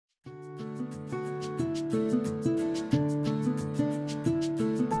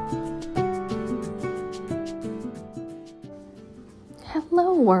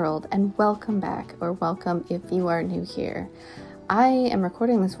world, and welcome back, or welcome if you are new here. I am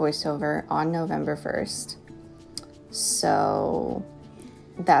recording this voiceover on November 1st, so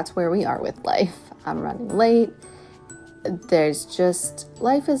that's where we are with life. I'm running late.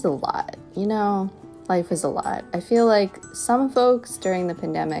 Life is a lot, life is a lot. I feel like some folks during the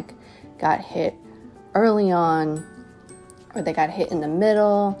pandemic got hit early on, or they got hit in the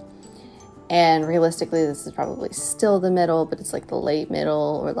middle. And realistically, this is probably still the middle, but it's like the late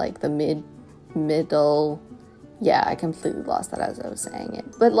middle or like the middle. Yeah, I completely lost that as I was saying it.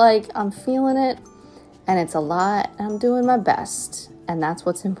 But like, I'm feeling it, and it's a lot, and I'm doing my best. And that's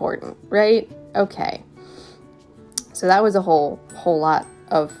what's important, right? Okay. So that was a whole lot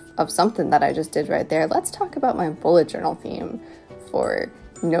of something that I just did right there. Let's talk about my bullet journal theme for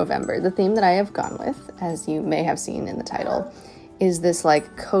November. The theme that I have gone with, as you may have seen in the title, is this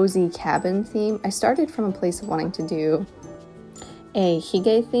like cozy cabin theme. I started from a place of wanting to do a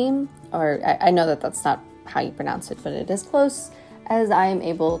Hygge theme, or I know that that's not how you pronounce it, but it is close as I am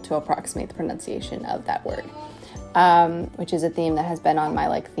able to approximate the pronunciation of that word, which is a theme that has been on my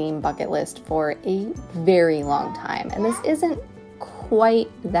like theme bucket list for a very long time. And this isn't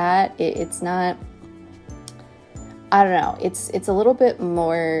quite that. It's not, I don't know. It's a little bit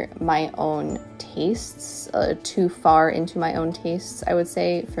more my own tastes, too far into my own tastes, I would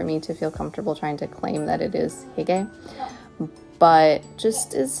say, for me to feel comfortable trying to claim that it is Hygge. But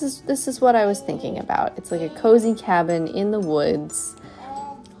just this is what I was thinking about. It's like a cozy cabin in the woods,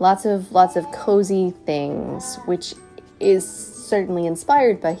 lots of cozy things, which is certainly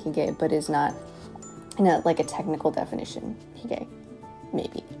inspired by Hygge, but is not like a technical definition. Hygge,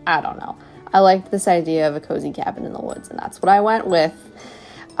 maybe, I don't know. I liked this idea of a cozy cabin in the woods, and that's what I went with.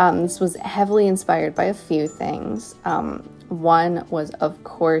 This was heavily inspired by a few things. One was, of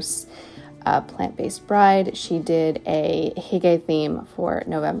course, Plant-Based Bride. She did a Hygge theme for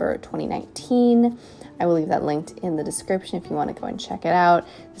November 2019. I will leave that linked in the description if you want to go and check it out.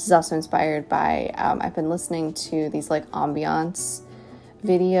 This is also inspired by, I've been listening to these like ambiance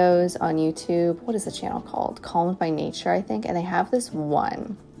videos on YouTube. What is the channel called? Calmed by Nature, I think. And they have this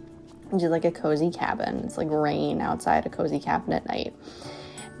one, which is like a cozy cabin. It's like rain outside, a cozy cabin at night.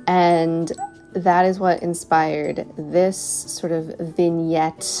 And that is what inspired this sort of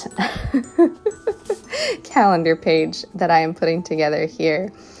vignette calendar page that I am putting together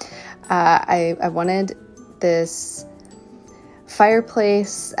here. I wanted this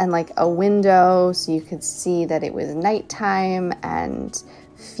fireplace and like a window so you could see that it was nighttime and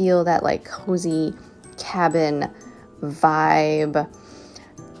feel that like cozy cabin vibe.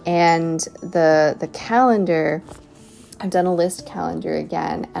 And the calendar, I've done a list calendar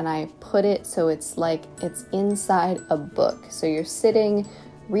again, and I put it so it's like it's inside a book. So you're sitting,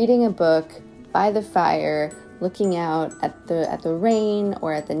 reading a book by the fire, looking out at the rain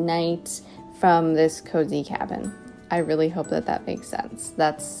or at the night from this cozy cabin. I really hope that makes sense.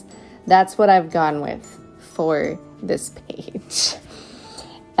 That's what I've gone with for this page.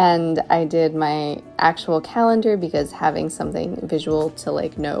 And I did my actual calendar because having something visual to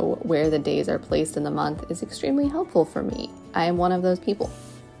like know where the days are placed in the month is extremely helpful for me. I am one of those people.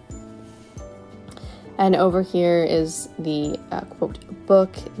 And over here is the quote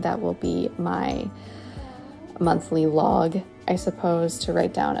book that will be my monthly log, I suppose, to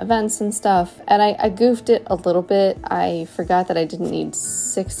write down events and stuff. And I goofed it a little bit. I forgot that I didn't need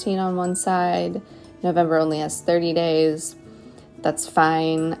 16 on one side. November only has 30 days. That's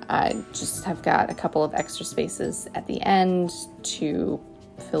fine. I just have got a couple of extra spaces at the end to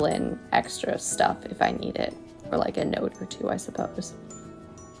fill in extra stuff if I need it, or like a note or two, I suppose.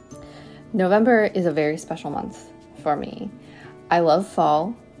 November is a very special month for me. I love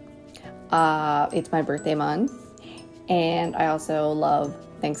fall. It's my birthday month, and I also love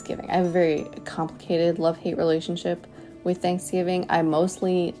Thanksgiving. I have a very complicated love-hate relationship with Thanksgiving. I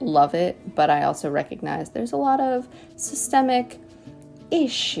mostly love it, but I also recognize there's a lot of systemic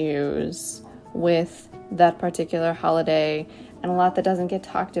issues with that particular holiday, and a lot that doesn't get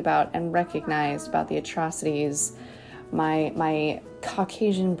talked about and recognized about the atrocities my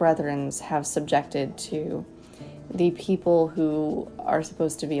Caucasian brethrens have subjected to the people who are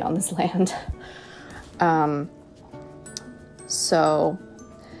supposed to be on this land. So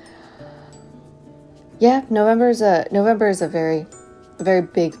yeah, November is a very, very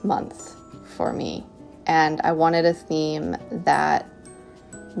big month for me, and I wanted a theme that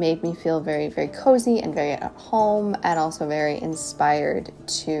made me feel very, very cozy and very at home, and also very inspired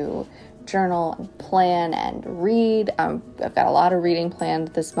to journal and plan and read. I've got a lot of reading planned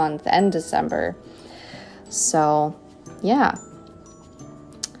this month and December. So yeah,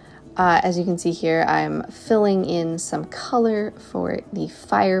 As you can see here, I'm filling in some color for the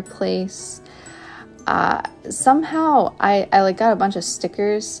fireplace. Somehow I like got a bunch of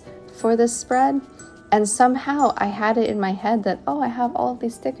stickers for this spread, and somehow I had it in my head that, oh, I have all of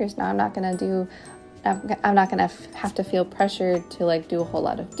these stickers now. I'm not gonna have to feel pressured to like do a whole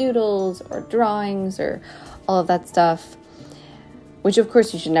lot of doodles or drawings or all of that stuff, which of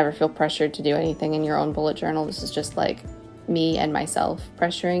course you should never feel pressured to do anything in your own bullet journal. This is just like me and myself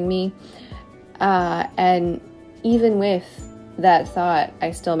pressuring me. And even with that thought,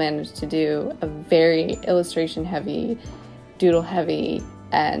 I still managed to do a very illustration heavy, doodle heavy,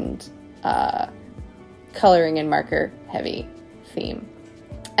 and coloring and marker heavy theme.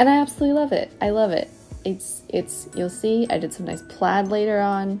 And I absolutely love it. I love it. It's you'll see I did some nice plaid later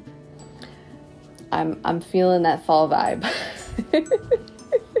on. I'm feeling that fall vibe.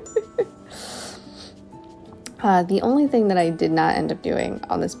 The only thing that I did not end up doing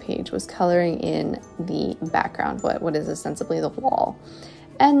on this page was coloring in the background, what is ostensibly the wall.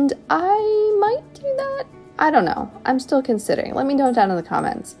 And I might do that. I don't know. I'm still considering. Let me know down in the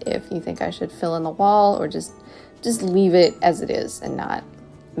comments if you think I should fill in the wall or just leave it as it is and not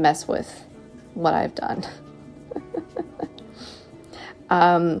mess with what I've done.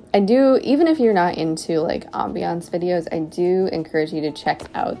 I do, even if you're not into like ambiance videos, I do encourage you to check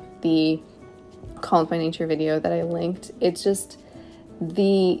out the Calmed by Nature video that I linked. It's just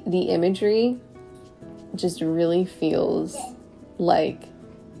the imagery just really feels like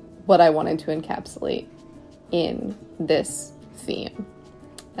what I wanted to encapsulate in this theme,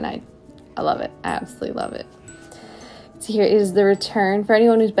 and I love it. I absolutely love it. So here is the return for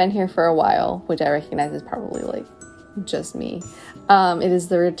anyone who's been here for a while, which I recognize is probably like just me. It is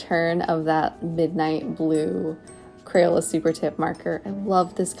the return of that midnight blue Crayola super tip marker. I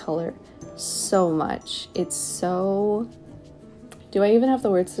love this color so much. It's so, do I even have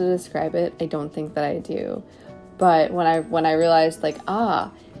the words to describe it? I don't think that I do. But when I realized like,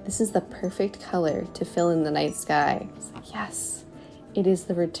 this is the perfect color to fill in the night sky, I was like, yes, it is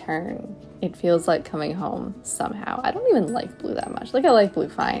the return. It feels like coming home somehow. I don't even like blue that much. Like, I like blue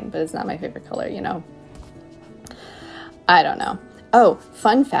fine, but it's not my favorite color, you know? I don't know. Oh,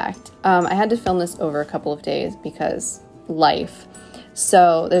 fun fact. I had to film this over a couple of days because life.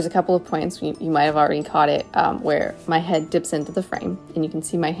 So there's a couple of points, you might have already caught it, where my head dips into the frame and you can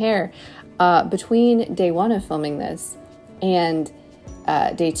see my hair. Between day 1 of filming this and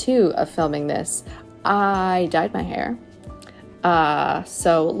day 2 of filming this, I dyed my hair.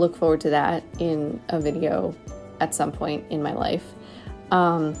 So look forward to that in a video at some point in my life.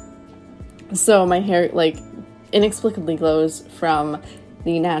 So my hair like inexplicably glows from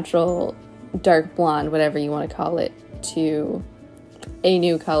the natural dark blonde, whatever you want to call it, to a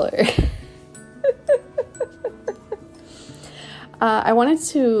new color. I wanted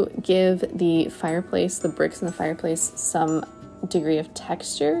to give the fireplace, the bricks in the fireplace, some degree of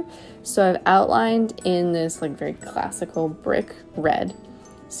texture. So I've outlined in this like very classical brick red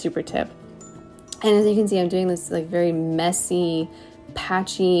super tip. And as you can see, I'm doing this like very messy,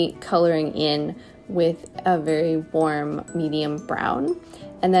 patchy coloring in with a very warm medium brown,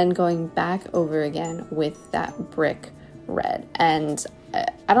 and then going back over again with that brick red. And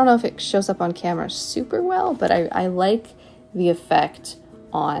I don't know if it shows up on camera super well, but I like the effect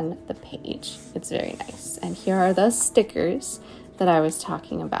on the page. It's very nice. And here are the stickers that I was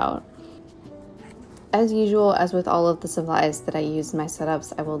talking about. As usual, as with all of the supplies that I use in my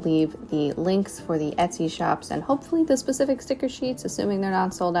setups, I will leave the links for the Etsy shops and hopefully the specific sticker sheets, assuming they're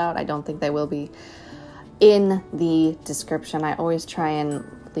not sold out. I don't think they will be, in the description. I always try and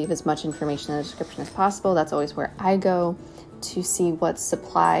leave as much information in the description as possible. That's always where I go to see what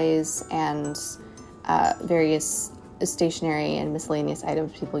supplies and various stationery and miscellaneous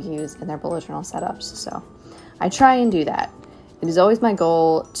items people use in their bullet journal setups. So I try and do that. It is always my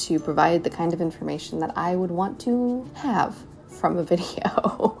goal to provide the kind of information that I would want to have from a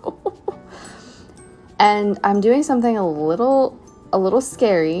video. And I'm doing something a little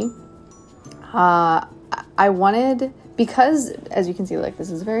scary. I wanted, because as you can see, like, this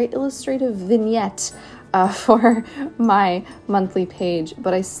is a very illustrative vignette for my monthly page,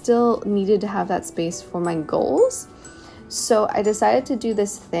 but I still needed to have that space for my goals. So I decided to do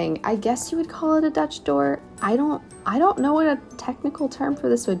this thing. I guess you would call it a Dutch door. I don't know what a technical term for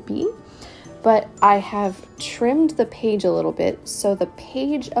this would be, but I have trimmed the page a little bit. So the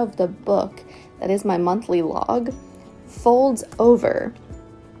page of the book that is my monthly log folds over,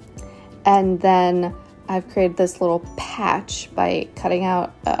 and then I've created this little patch by cutting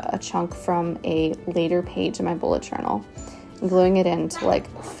out a chunk from a later page in my bullet journal and gluing it in to like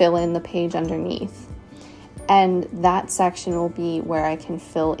fill in the page underneath. And that section will be where I can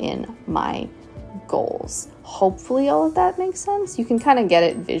fill in my goals. Hopefully all of that makes sense. You can kind of get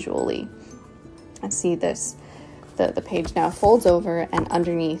it visually. I see this, the page now folds over, and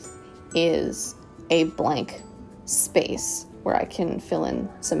underneath is a blank space where I can fill in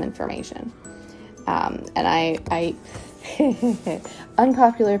some information. And I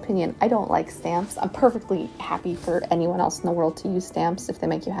unpopular opinion, I don't like stamps. I'm perfectly happy for anyone else in the world to use stamps if they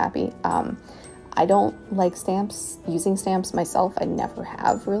make you happy. I don't like stamps, using stamps myself. I never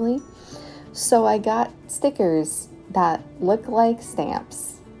have, really. So I got stickers that look like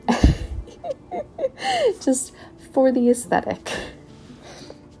stamps. Just for the aesthetic.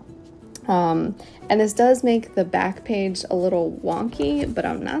 And this does make the back page a little wonky, but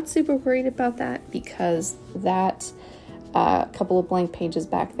I'm not super worried about that, because that couple of blank pages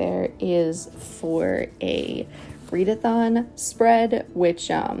back there is for a readathon spread,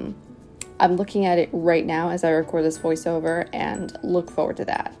 which I'm looking at it right now as I record this voiceover, and look forward to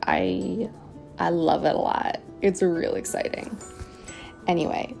that. I love it a lot. It's really exciting.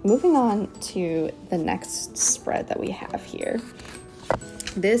 Anyway, moving on to the next spread that we have here.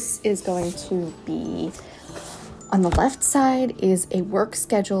 This is going to be, on the left side is a work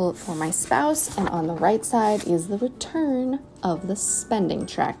schedule for my spouse, and on the right side is the return of the spending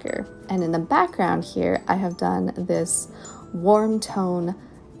tracker. And in the background here, I have done this warm tone,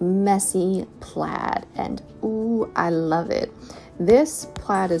 messy plaid, and ooh, I love it. This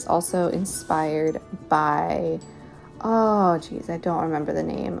plaid is also inspired by, oh geez, I don't remember the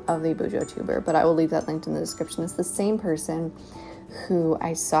name of the Bujo tuber, but I will leave that linked in the description. It's the same person who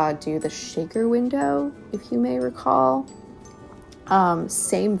I saw do the shaker window, if you may recall.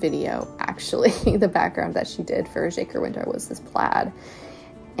 Same video, actually. The background that she did for a shaker window was this plaid.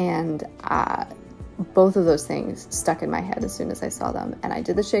 And both of those things stuck in my head as soon as I saw them. And I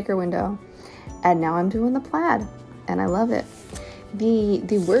did the shaker window, and now I'm doing the plaid, and I love it.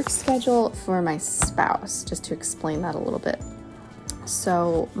 The work schedule for my spouse, just to explain that a little bit.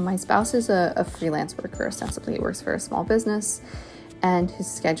 So my spouse is a freelance worker. Ostensibly, he works for a small business, and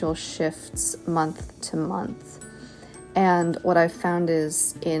his schedule shifts month to month. And what I've found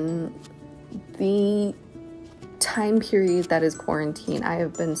is, in the time period that is quarantine, I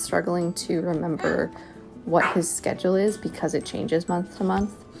have been struggling to remember what his schedule is, because it changes month to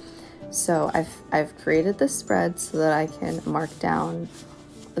month. So I've created this spread so that I can mark down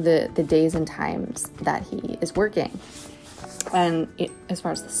the days and times that he is working. And as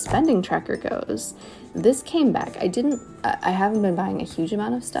far as the spending tracker goes, this came back. I haven't been buying a huge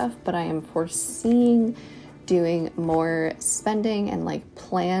amount of stuff, but I am foreseeing doing more spending and like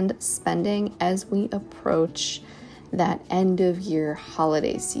planned spending as we approach that end of year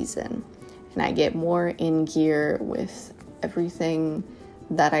holiday season. And I get more in gear with everything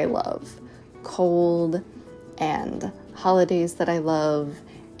that I love. Cold and holidays that I love,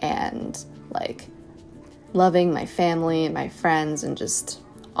 and like loving my family and my friends and just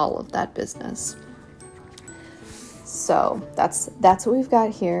all of that business. So that's what we've got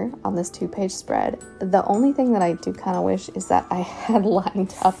here on this 2-page spread. The only thing that I do kind of wish is that I had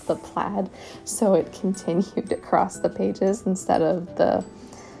lined up the plaid so it continued across the pages instead of the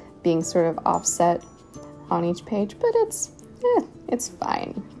being sort of offset on each page, but it's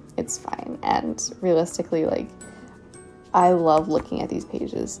fine. It's fine. And realistically, like, I love looking at these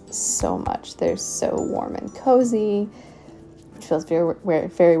pages so much. They're so warm and cozy. It feels very,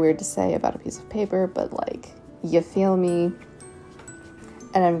 very weird to say about a piece of paper, but like, you feel me.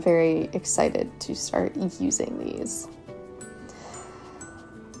 And I'm very excited to start using these.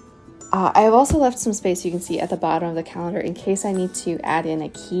 I have also left some space, you can see at the bottom of the calendar, in case I need to add in a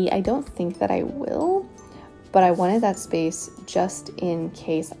key. I don't think that I will, but I wanted that space just in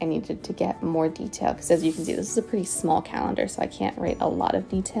case I needed to get more detail, because as you can see, this is a pretty small calendar, so I can't write a lot of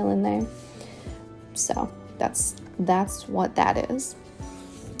detail in there. So that's what that is.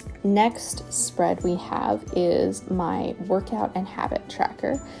 Next spread we have is my workout and habit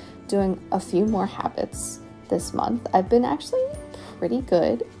tracker, doing a few more habits this month. I've been actually pretty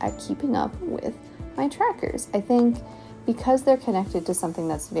good at keeping up with my trackers. I think because they're connected to something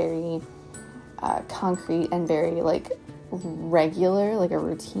that's very concrete and very like regular, like a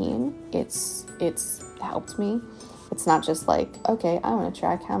routine, it's helped me. It's not just like, okay, I want to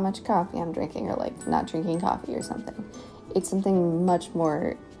track how much coffee I'm drinking, or like not drinking coffee or something. It's something much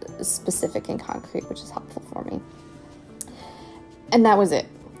more specific and concrete, which is helpful for me. And that was it.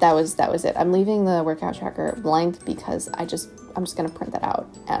 That was it. I'm leaving the workout tracker blank because I'm just going to print that out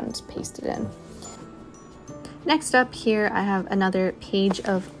and paste it in. Next up here, I have another page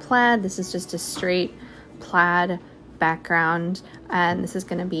of plaid. This is just a straight plaid background, and this is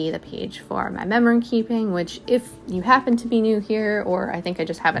going to be the page for my memory keeping, which if you happen to be new here, or I think I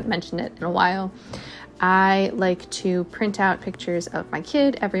just haven't mentioned it in a while, I like to print out pictures of my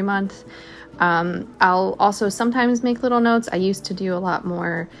kid every month. I'll also sometimes make little notes. I used to do a lot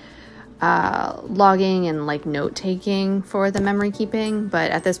more logging and like note taking for the memory keeping,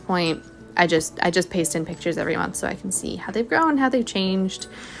 but at this point I just paste in pictures every month so I can see how they've grown, how they've changed.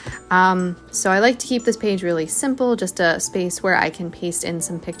 So I like to keep this page really simple, just a space where I can paste in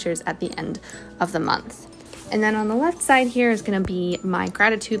some pictures at the end of the month. And then on the left side here is going to be my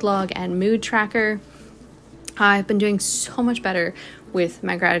gratitude log and mood tracker. I've been doing so much better with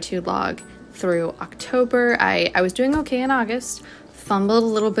my gratitude log through October. I was doing okay in August, fumbled a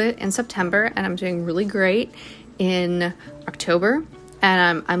little bit in September, and I'm doing really great in October.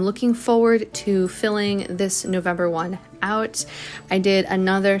 And I'm looking forward to filling this November one out. I did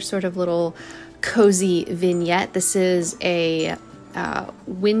another sort of little cozy vignette. This is a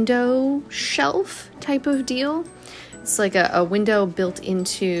window shelf type of deal. It's like a window built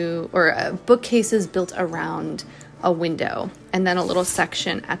into, or bookcases built around a window, and then a little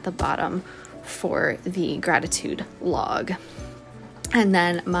section at the bottom for the gratitude log. And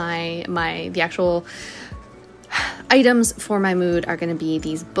then the actual items for my mood are going to be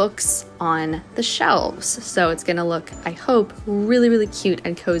these books on the shelves. So it's going to look, I hope, really, really cute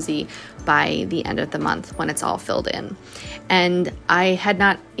and cozy by the end of the month when it's all filled in. And I had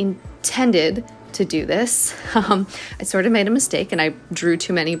not intended to do this. I sort of made a mistake and I drew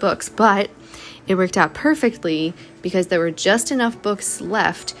too many books, but it worked out perfectly because there were just enough books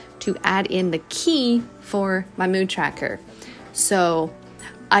left to add in the key for my mood tracker. So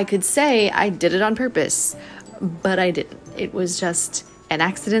I could say I did it on purpose, but I didn't. It was just an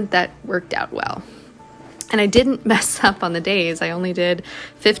accident that worked out well. And I didn't mess up on the days. I only did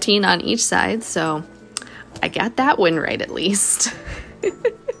 15 on each side, so I got that one right at least.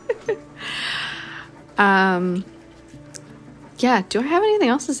 Yeah, do I have anything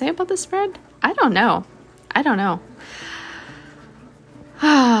else to say about this spread? I don't know.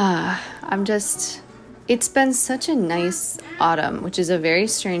 It's been such a nice autumn, which is a very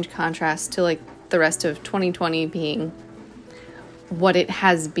strange contrast to like the rest of 2020 being what it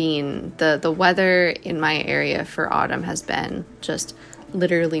has been. The weather in my area for autumn has been just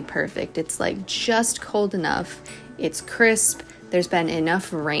literally perfect. It's like just cold enough. It's crisp. There's been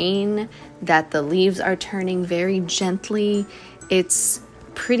enough rain that the leaves are turning very gently. It's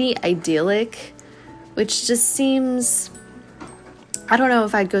pretty idyllic, which just seems, I don't know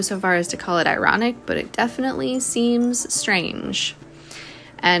if I'd go so far as to call it ironic, but it definitely seems strange.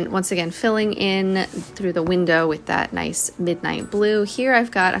 And once again, filling in through the window with that nice midnight blue. Here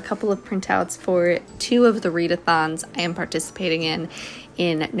I've got a couple of printouts for 2 of the readathons I am participating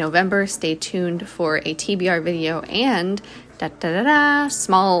in November. Stay tuned for a TBR video and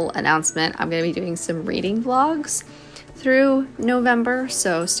small announcement. I'm going to be doing some reading vlogs through November,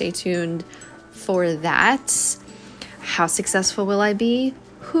 so stay tuned for that. How successful will I be?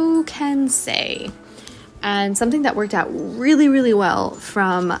 Who can say? And something that worked out really, really well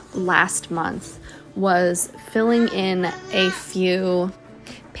from last month was filling in a few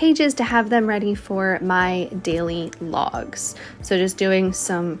pages to have them ready for my daily logs. So just doing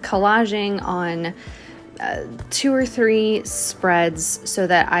some collaging on 2 or 3 spreads so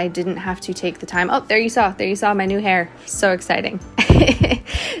that I didn't have to take the time. Oh, there you saw my new hair. So exciting.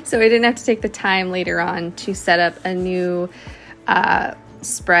 So I didn't have to take the time later on to set up a new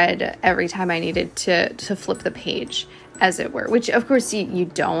spread every time I needed to flip the page, as it were, which of course you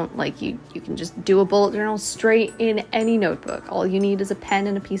don't. Like you can just do a bullet journal straight in any notebook. All you need is a pen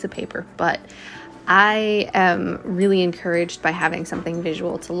and a piece of paper. But I am really encouraged by having something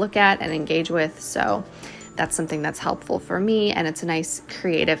visual to look at and engage with, so that's something that's helpful for me, and it's a nice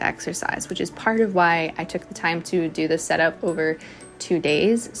creative exercise, which is part of why I took the time to do the setup over 2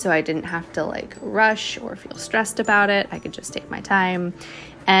 days, so I didn't have to like rush or feel stressed about it. I could just take my time.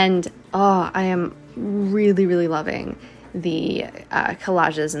 And I am really, really loving the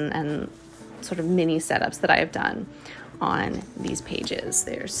collages and sort of mini setups that I have done on these pages.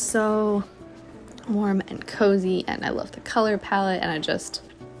 They're so warm and cozy, and I love the color palette, and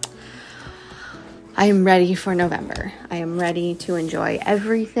I am ready for November. I am ready to enjoy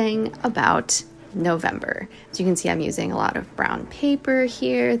everything about November. As you can see, I'm using a lot of brown paper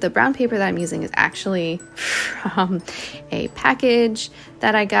here. The brown paper that I'm using is actually from a package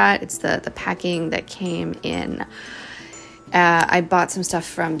that I got. It's the packing that came in. I bought some stuff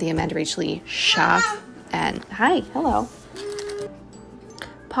from the Amanda Rachel Lee shop, and hi, hello.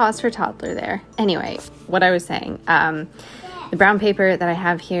 Pause for toddler there. Anyway, what I was saying, The brown paper that I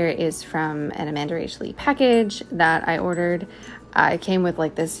have here is from an Amanda H. Lee package that I ordered. It came with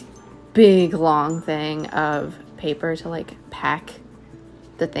like this big long thing of paper to like pack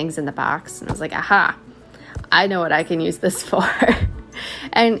the things in the box. And I was like, aha, I know what I can use this for.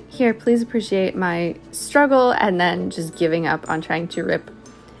 And here, please appreciate my struggle and then just giving up on trying to rip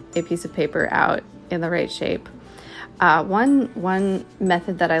a piece of paper out in the right shape. One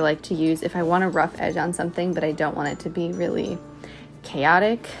method that I like to use if I want a rough edge on something, but I don't want it to be really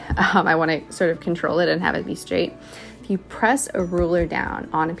chaotic, I want to sort of control it and have it be straight. If you press a ruler down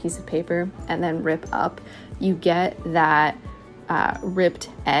on a piece of paper and then rip up, you get that ripped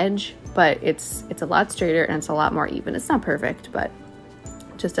edge, but it's a lot straighter and it's a lot more even. It's not perfect, but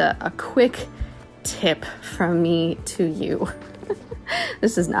just a quick tip from me to you.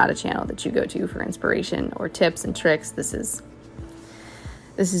 This is not a channel that you go to for inspiration or tips and tricks. This is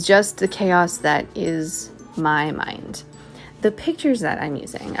just the chaos that is my mind. The pictures that I'm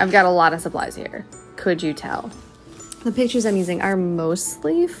using, I've got a lot of supplies here. Could you tell? The pictures I'm using are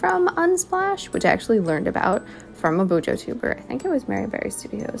mostly from Unsplash, which I actually learned about from a Bojo tuber. I think it was Mary Berry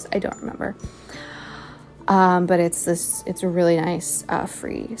Studios. I don't remember. But it's a really nice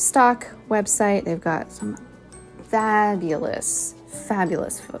free stock website. They've got some fabulous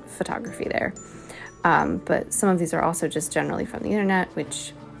photography there. But some of these are also just generally from the internet,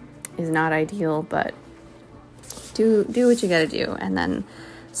 which is not ideal, but do what you gotta do. And then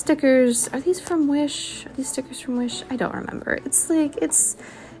stickers, are these from Wish? Are these stickers from Wish? I don't remember. It's like, it's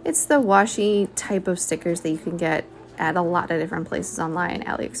the washi type of stickers that you can get at a lot of different places online.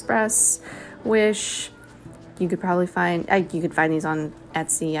 AliExpress, Wish. You could probably find, you could find these on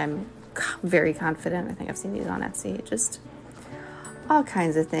Etsy. I'm very confident. I think I've seen these on Etsy. Just all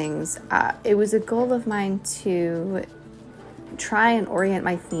kinds of things. It was a goal of mine to try and orient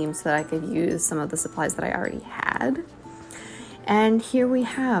my theme so that I could use some of the supplies that I already had. And here we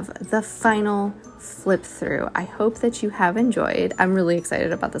have the final flip through. I hope that you have enjoyed. I'm really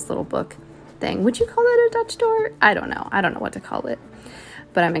excited about this little book thing. Would you call it a Dutch door? I don't know. I don't know what to call it,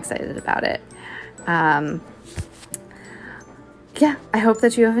 but I'm excited about it. Yeah, I hope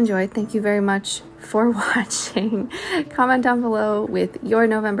that you have enjoyed. Thank you very much for watching. Comment down below with your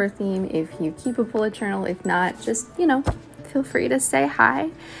November theme if you keep a bullet journal. If not, just, feel free to say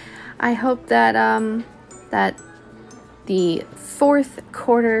hi. I hope that that the fourth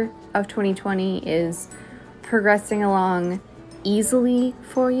quarter of 2020 is progressing along easily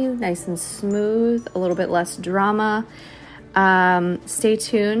for you, nice and smooth, a little bit less drama. Stay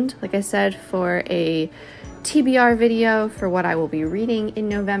tuned, like I said, for a TBR video for what I will be reading in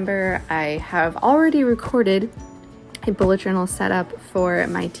November. I have already recorded a bullet journal setup for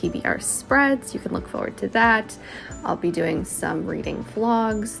my TBR spreads. You can look forward to that. I'll be doing some reading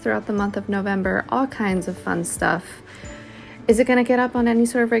vlogs throughout the month of November, all kinds of fun stuff. Is it going to get up on any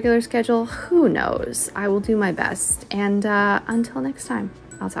sort of regular schedule? Who knows? I will do my best. And until next time,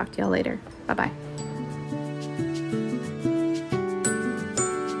 I'll talk to y'all later. Bye-bye.